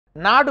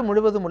நாடு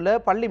முழுவதும் உள்ள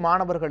பள்ளி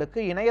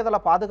மாணவர்களுக்கு இணையதள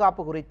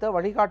பாதுகாப்பு குறித்த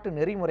வழிகாட்டு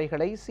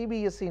நெறிமுறைகளை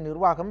சிபிஎஸ்இ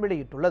நிர்வாகம்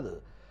வெளியிட்டுள்ளது.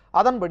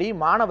 அதன்படி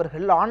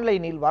மாணவர்கள்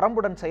ஆன்லைனில்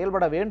வரம்புடன்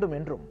செயல்பட வேண்டும்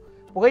என்றும்,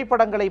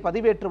 புகைப்படங்களை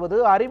பதிவேற்றுவது,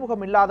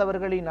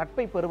 அறிமுகமில்லாதவர்களின்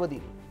நட்பை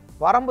பெறுவதில்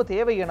வரம்பு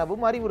தேவை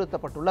எனவும்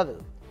அறிவுறுத்தப்பட்டுள்ளது.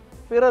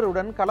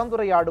 பிறருடன்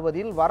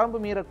கலந்துரையாடுவதில் வரம்பு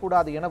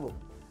மீறக்கூடாது எனவும்,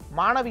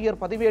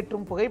 மாணவியர்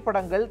பதிவேற்றும்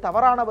புகைப்படங்கள்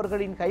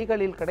தவறானவர்களின்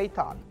கைகளில்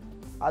கிடைத்தால்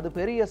அது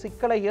பெரிய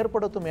சிக்கலை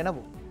ஏற்படுத்தும்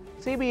எனவும்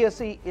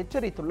சிபிஎஸ்இ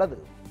எச்சரித்துள்ளது.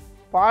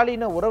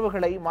 பாலின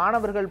உறவுகளை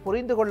மாணவர்கள்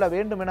புரிந்து கொள்ள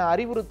வேண்டும் என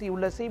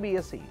அறிவுறுத்தியுள்ள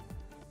சிபிஎஸ்இ,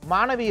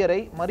 மாணவியரை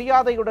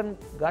மரியாதையுடன்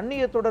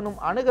கண்ணியத்துடனும்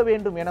அணுக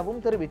வேண்டும் எனவும்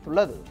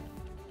தெரிவித்துள்ளது.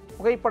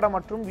 புகைப்படம்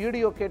மற்றும்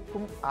வீடியோ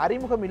கேட்கும்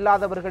அறிமுகம்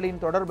இல்லாதவர்களின்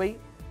தொடர்பை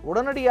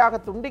உடனடியாக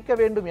துண்டிக்க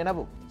வேண்டும்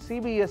எனவும்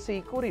சிபிஎஸ்இ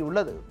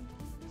கூறியுள்ளது.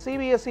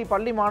 சிபிஎஸ்இ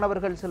பள்ளி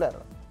மாணவர்கள் சிலர்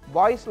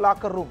பாய்ஸ்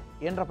லாக்கர் ரூம்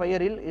என்ற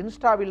பெயரில்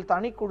இன்ஸ்டாவில்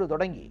தனிக்குழு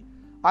தொடங்கி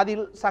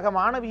அதில் சக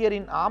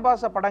மாணவியரின்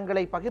ஆபாச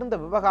படங்களை பகிர்ந்த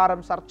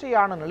விவகாரம்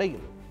சர்ச்சையான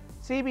நிலையில்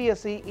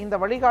சிபிஎஸ்இ இந்த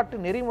வழிகாட்டு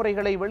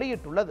நெறிமுறைகளை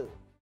வெளியிட்டுள்ளது.